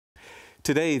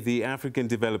Today, the African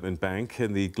Development Bank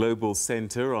and the Global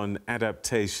Center on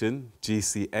Adaptation,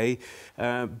 GCA,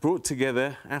 brought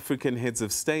together African heads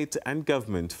of state and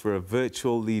government for a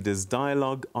virtual leaders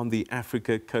dialogue on the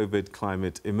Africa COVID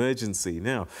climate emergency.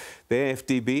 Now, the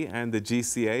AfDB and the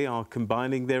GCA are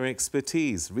combining their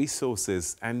expertise,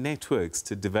 resources and networks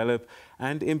to develop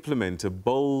and implement a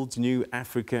bold new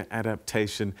Africa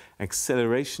Adaptation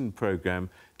Acceleration Program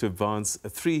to advance a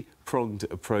three-pronged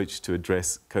approach to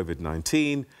address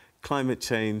COVID-19, climate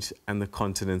change and the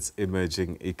continent's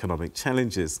emerging economic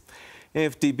challenges.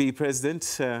 AfDB President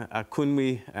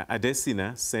Verkooijen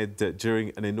Adesina said that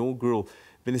during an inaugural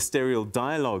ministerial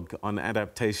dialogue on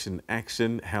adaptation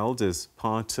action held as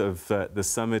part of the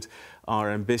summit,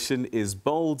 our ambition is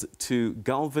bold to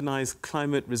galvanize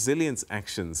climate resilience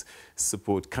actions,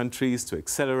 support countries to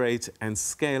accelerate and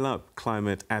scale up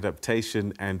climate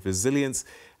adaptation and resilience,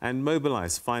 and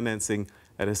mobilize financing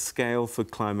at a scale for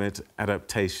climate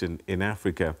adaptation in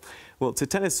Africa. Well, to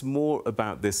tell us more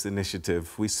about this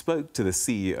initiative, we spoke to the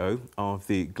CEO of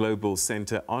the Global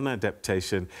Center on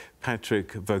Adaptation,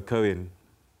 Patrick Verkooijen.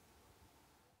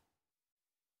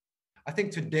 I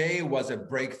think today was a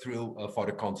breakthrough for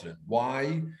the continent.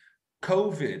 Why?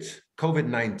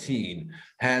 COVID-19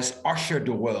 has ushered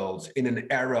the world in an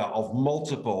era of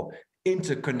multiple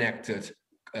interconnected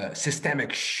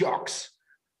systemic shocks.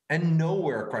 And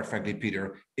nowhere, quite frankly,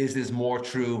 Peter, is this more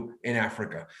true in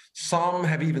Africa. Some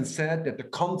have even said that the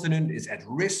continent is at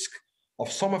risk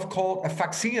of some have called a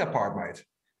vaccine apartheid.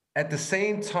 At the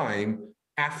same time,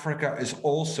 Africa is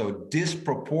also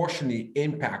disproportionately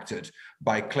impacted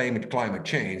by climate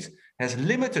change, has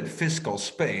limited fiscal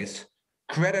space,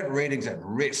 credit ratings at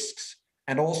risks,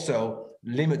 and also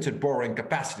limited borrowing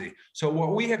capacity. So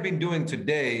what we have been doing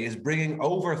today is bringing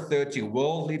over 30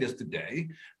 world leaders today,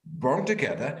 brought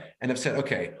together, and have said,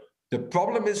 okay, the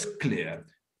problem is clear.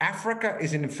 Africa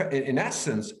is in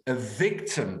essence a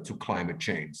victim to climate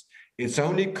change. It's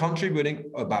only contributing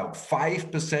about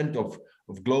 5% of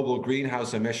global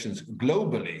greenhouse emissions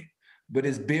globally, but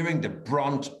is bearing the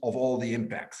brunt of all the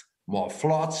impacts. More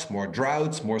floods, more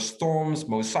droughts, more storms,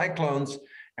 more cyclones.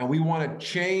 And we want to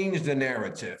change the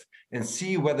narrative and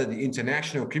see whether the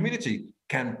international community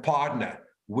can partner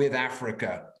with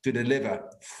Africa to deliver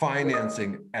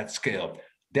financing at scale.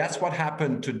 That's what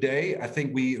happened today. I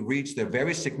think we reached a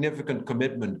very significant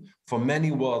commitment for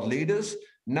many world leaders.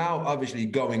 Now, obviously,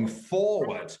 going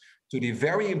forward to the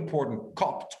very important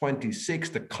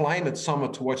COP26, the climate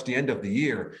summit towards the end of the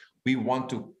year, we want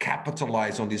to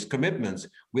capitalize on these commitments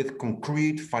with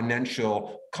concrete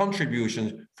financial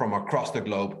contributions from across the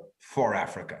globe for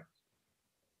Africa.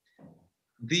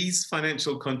 These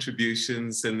financial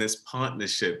contributions and this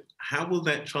partnership, how will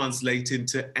that translate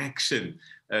into action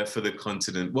for the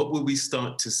continent? What will we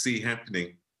start to see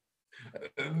happening?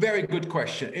 Very good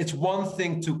question. It's one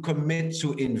thing to commit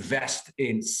to invest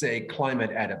in, say,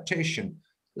 climate adaptation.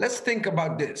 Let's think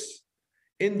about this.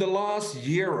 In the last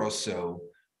year or so,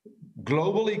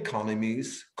 global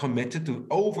economies committed to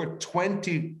over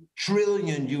 20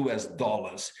 trillion US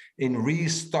dollars in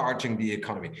restarting the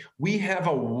economy. We have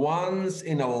a once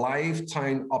in a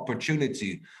lifetime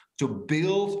opportunity to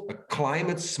build a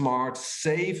climate smart,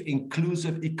 safe,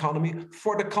 inclusive economy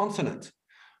for the continent.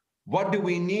 What do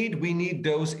we need? We need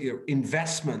those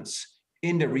investments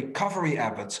in the recovery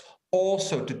efforts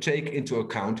also to take into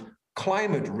account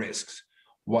climate risks.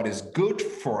 What is good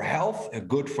for health,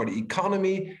 good for the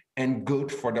economy, and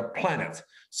good for the planet.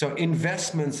 So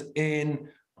investments in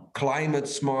climate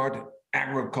smart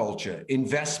agriculture,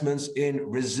 investments in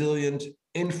resilient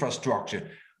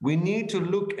infrastructure. We need to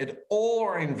look at all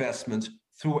our investments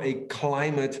through a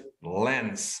climate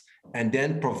lens and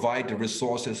then provide the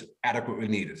resources adequately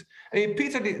needed. I mean,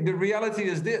 Peter, the reality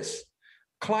is this.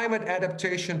 Climate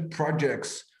adaptation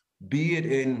projects, be it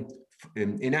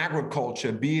in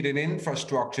agriculture, be it in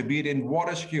infrastructure, be it in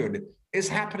water security, is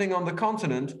happening on the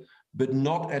continent, but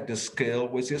not at the scale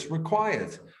which is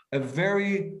required. A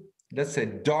very, let's say,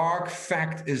 dark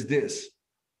fact is this.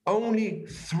 Only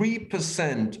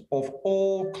 3% of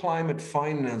all climate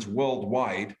finance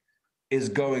worldwide is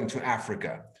going to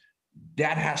Africa.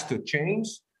 That has to change.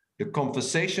 The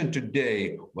conversation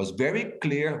today was very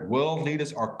clear. World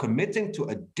leaders are committing to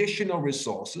additional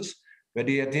resources. But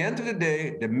at the end of the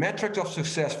day, the metric of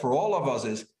success for all of us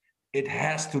is it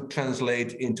has to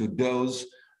translate into those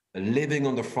living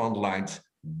on the front lines.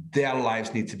 Their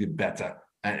lives need to be better.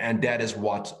 And that is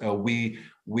what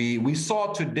we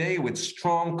saw today with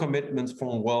strong commitments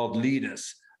from world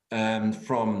leaders,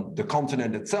 from the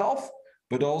continent itself,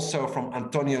 but also from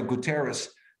Antonio Guterres,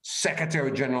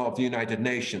 Secretary General of the United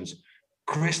Nations,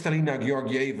 Kristalina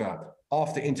Georgieva,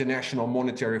 of the International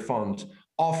Monetary Fund,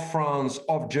 of France,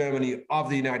 of Germany, of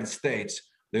the United States.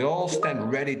 They all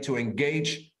stand ready to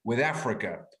engage with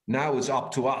Africa. Now it's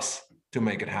up to us to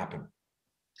make it happen.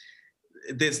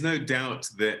 There's no doubt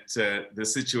that the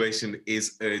situation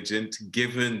is urgent,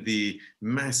 given the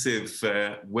massive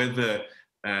weather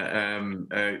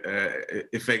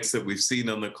effects that we've seen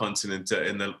on the continent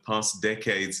in the past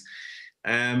decades,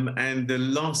 and the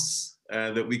loss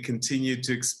that we continue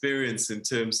to experience in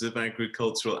terms of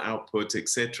agricultural output,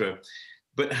 etc.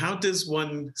 But how does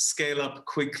one scale up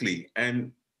quickly,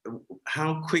 and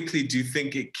how quickly do you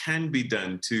think it can be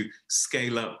done to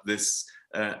scale up this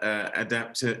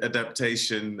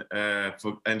adaptation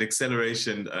and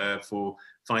acceleration for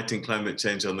fighting climate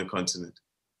change on the continent?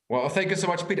 Well, thank you so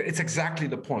much, Peter. It's exactly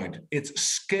the point. It's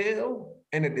scale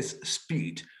and it is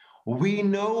speed. We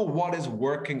know what is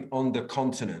working on the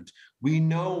continent. We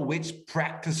know which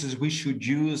practices we should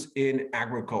use in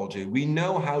agriculture. We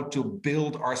know how to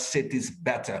build our cities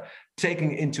better,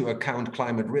 taking into account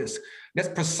climate risk. That's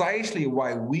precisely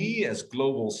why we, as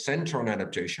Global Center on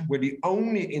Adaptation, we're the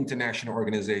only international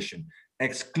organization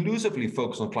exclusively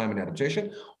focused on climate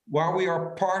adaptation, while we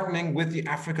are partnering with the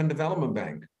African Development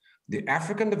Bank. The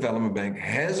African Development Bank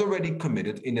has already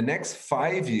committed in the next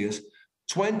 5 years,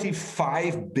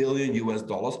 $25 billion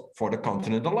for the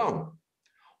continent alone.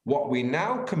 What we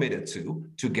now committed to,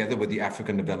 together with the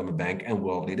African Development Bank and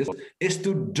world leaders, is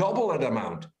to double that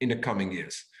amount in the coming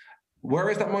years. Where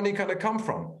is that money going to come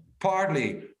from?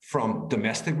 Partly from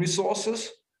domestic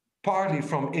resources, partly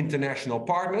from international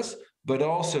partners, but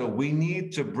also we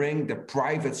need to bring the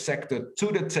private sector to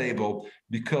the table,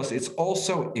 because it's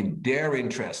also in their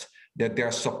interest that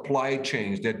their supply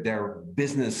chains, that their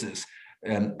businesses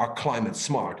are climate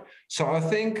smart. So I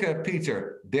think,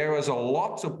 Peter, there is a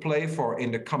lot to play for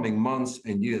in the coming months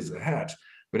and years ahead.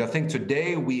 But I think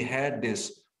today we had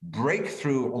this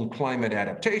breakthrough on climate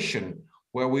adaptation,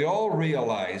 where we all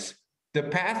realize the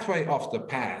pathway of the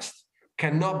past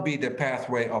cannot be the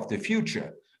pathway of the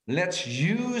future. Let's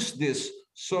use this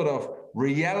sort of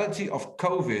reality of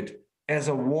COVID as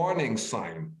a warning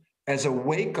sign, as a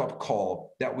wake-up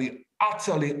call that we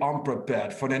utterly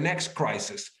unprepared for the next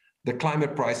crisis, the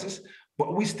climate crisis,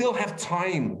 but we still have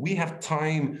time. We have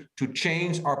time to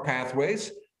change our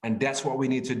pathways, and that's what we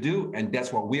need to do, and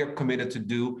that's what we are committed to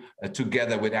do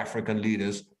together with African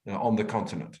leaders on the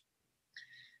continent.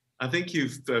 I think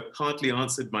you've partly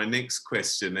answered my next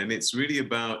question, and it's really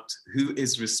about who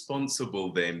is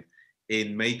responsible then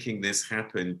in making this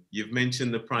happen. You've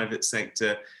mentioned the private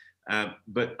sector,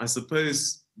 but I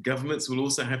suppose governments will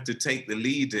also have to take the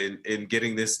lead in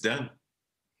getting this done.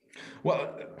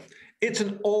 Well, it's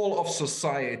an all of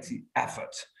society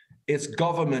effort. It's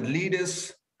government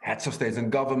leaders, heads of state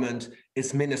and government,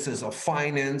 it's ministers of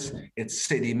finance, it's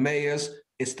city mayors,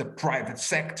 it's the private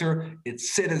sector,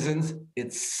 it's citizens,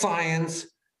 it's science.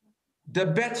 The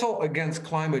battle against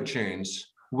climate change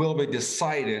will be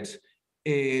decided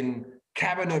in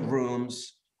cabinet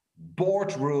rooms,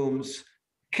 boardrooms,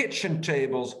 kitchen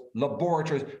tables,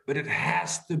 laboratories, but it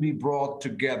has to be brought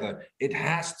together. It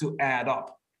has to add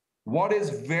up. What is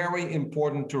very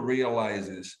important to realize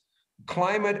is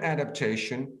climate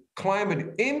adaptation,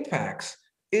 climate impacts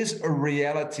is a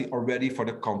reality already for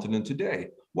the continent today.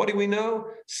 What do we know?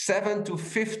 $7 to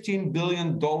 $15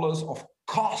 billion of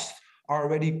cost are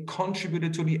already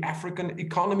contributed to the African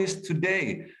economies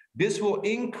today. This will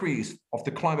increase of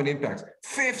the climate impacts,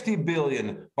 50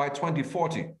 billion by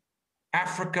 2040.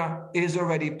 Africa is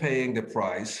already paying the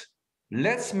price.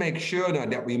 Let's make sure now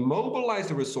that we mobilize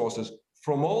the resources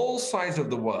from all sides of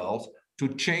the world to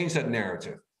change that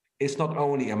narrative. It's not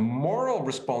only a moral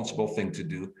responsible thing to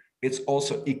do, it's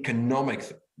also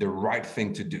economic, the right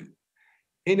thing to do.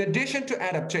 In addition to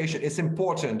adaptation, it's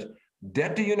important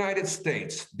that the United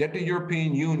States, that the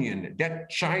European Union, that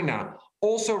China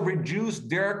also reduce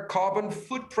their carbon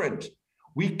footprint.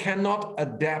 We cannot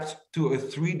adapt to a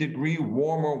 3-degree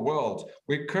warmer world.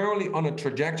 We're currently on a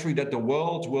trajectory that the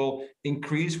world will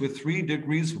increase with 3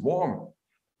 degrees warm.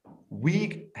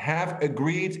 We have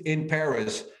agreed in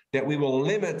Paris that we will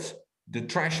limit the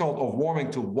threshold of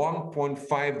warming to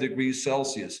 1.5 degrees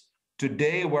Celsius.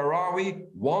 Today, where are we?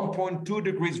 1.2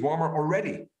 degrees warmer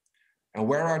already. And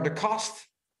where are the costs?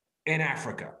 In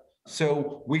Africa.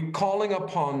 So we're calling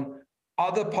upon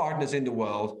other partners in the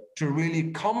world to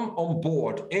really come on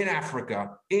board in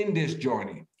Africa in this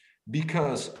journey,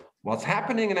 because what's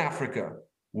happening in Africa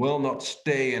will not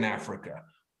stay in Africa.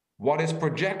 What is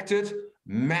projected?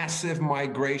 Massive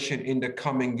migration in the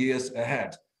coming years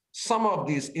ahead. Some of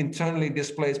these internally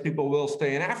displaced people will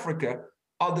stay in Africa,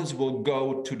 others will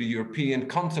go to the European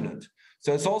continent.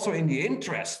 So it's also in the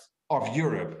interest of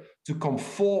Europe to come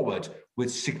forward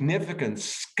with significant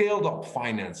scaled up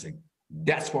financing.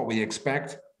 That's what we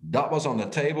expect. That was on the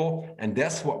table, and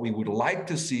that's what we would like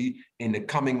to see in the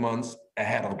coming months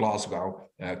ahead of Glasgow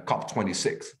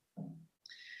COP26.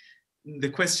 The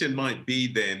question might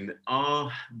be then,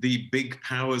 are the big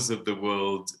powers of the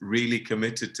world really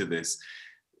committed to this?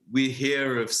 We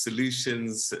hear of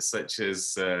solutions such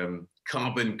as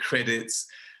carbon credits,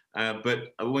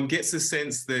 but one gets a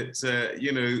sense that,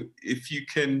 if you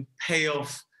can pay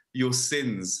off your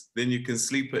sins, then you can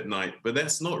sleep at night. But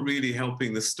that's not really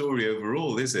helping the story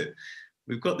overall, is it?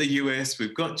 We've got the US,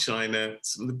 we've got China,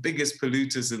 some of the biggest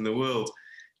polluters in the world.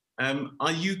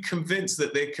 Are you convinced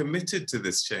that they're committed to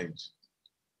this change?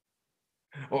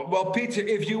 Well, Peter,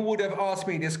 if you would have asked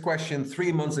me this question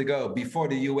 3 months ago before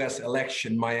the US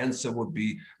election, my answer would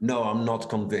be, no, I'm not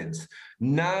convinced.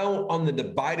 Now, under the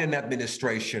Biden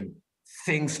administration,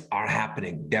 things are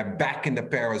happening. They're back in the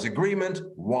Paris Agreement,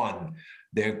 one.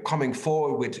 They're coming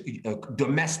forward with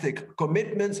domestic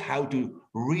commitments, how to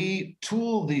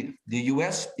retool the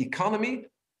US economy.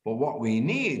 But what we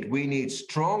need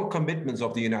strong commitments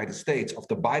of the United States, of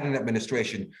the Biden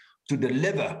administration, to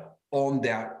deliver on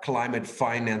their climate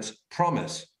finance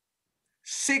promise.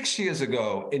 6 years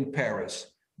ago in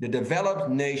Paris, the developed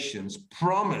nations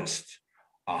promised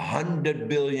 $100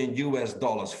 billion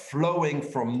flowing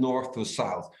from north to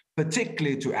south,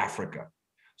 particularly to Africa.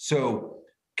 So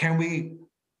can we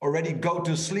already go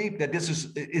to sleep that this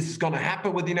is going to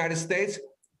happen with the United States?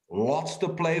 Lots to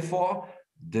play for.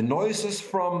 The noises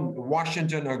from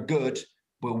Washington are good,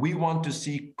 but we want to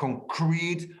see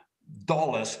concrete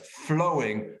dollars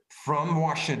flowing from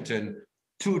Washington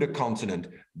to the continent.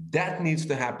 That needs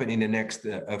to happen in the next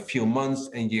few months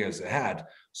and years ahead.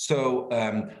 So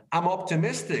I'm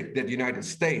optimistic that the United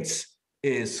States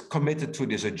is committed to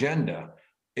this agenda.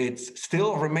 It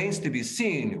still remains to be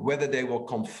seen whether they will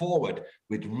come forward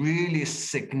with really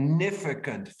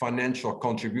significant financial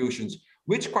contributions,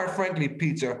 which, quite frankly,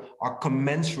 Peter, are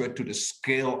commensurate to the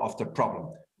scale of the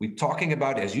problem. We're talking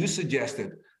about, as you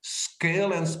suggested,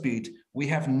 scale and speed. We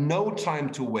have no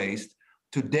time to waste.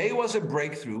 Today was a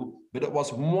breakthrough, but it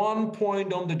was one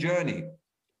point on the journey.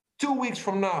 2 weeks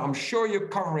from now, I'm sure you're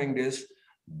covering this,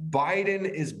 Biden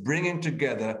is bringing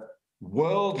together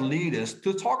world leaders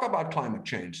to talk about climate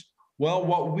change. Well,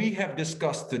 what we have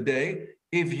discussed today,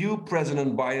 if you,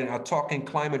 President Biden, are talking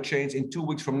climate change in 2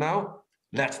 weeks from now,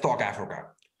 let's talk Africa.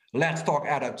 Let's talk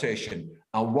adaptation.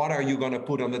 And what are you going to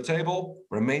put on the table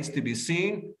remains to be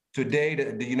seen. Today,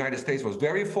 the United States was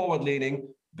very forward-leaning,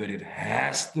 but it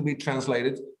has to be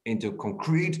translated into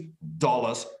concrete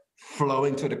dollars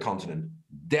flowing to the continent.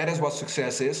 That is what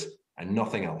success is, and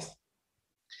nothing else.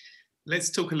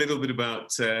 Let's talk a little bit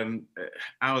about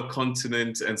our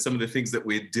continent and some of the things that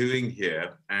we're doing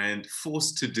here and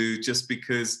forced to do just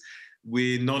because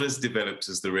we're not as developed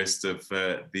as the rest of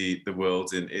the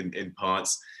world in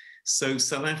parts. So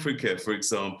South Africa, for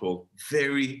example,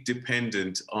 very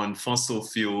dependent on fossil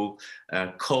fuel,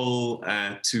 coal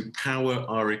to power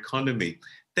our economy.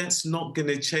 That's not going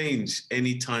to change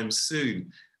anytime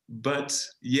soon. But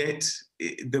yet,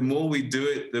 the more we do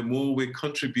it, the more we're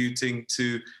contributing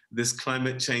to this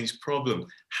climate change problem.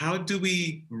 How do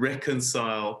we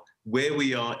reconcile where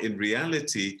we are in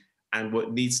reality and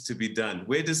what needs to be done?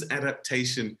 Where does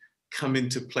adaptation come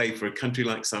into play for a country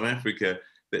like South Africa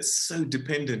that's so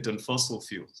dependent on fossil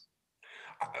fuels?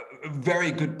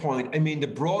 Very good point. I mean, the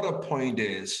broader point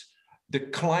is the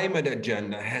climate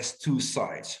agenda has two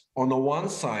sides. On the one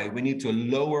side, we need to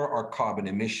lower our carbon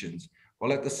emissions.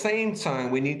 Well, at the same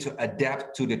time, we need to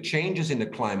adapt to the changes in the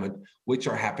climate, which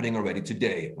are happening already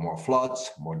today. More floods,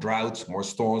 more droughts, more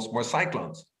storms, more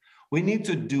cyclones. We need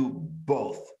to do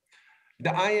both.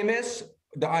 The IMF,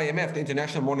 the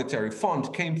International Monetary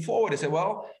Fund, came forward and said,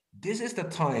 well, this is the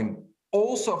time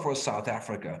also for South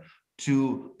Africa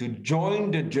to join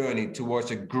the journey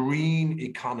towards a green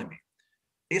economy.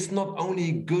 It's not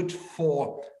only good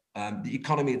for the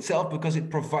economy itself because it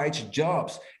provides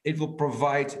jobs. It will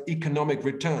provide economic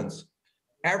returns.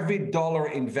 Every dollar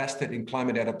invested in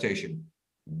climate adaptation,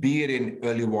 be it in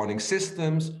early warning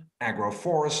systems,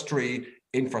 agroforestry,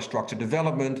 infrastructure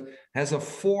development, has a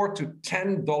 $4 to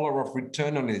 $10 of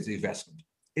return on its investment.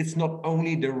 It's not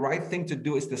only the right thing to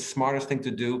do, it's the smartest thing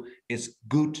to do, it's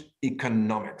good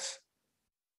economics.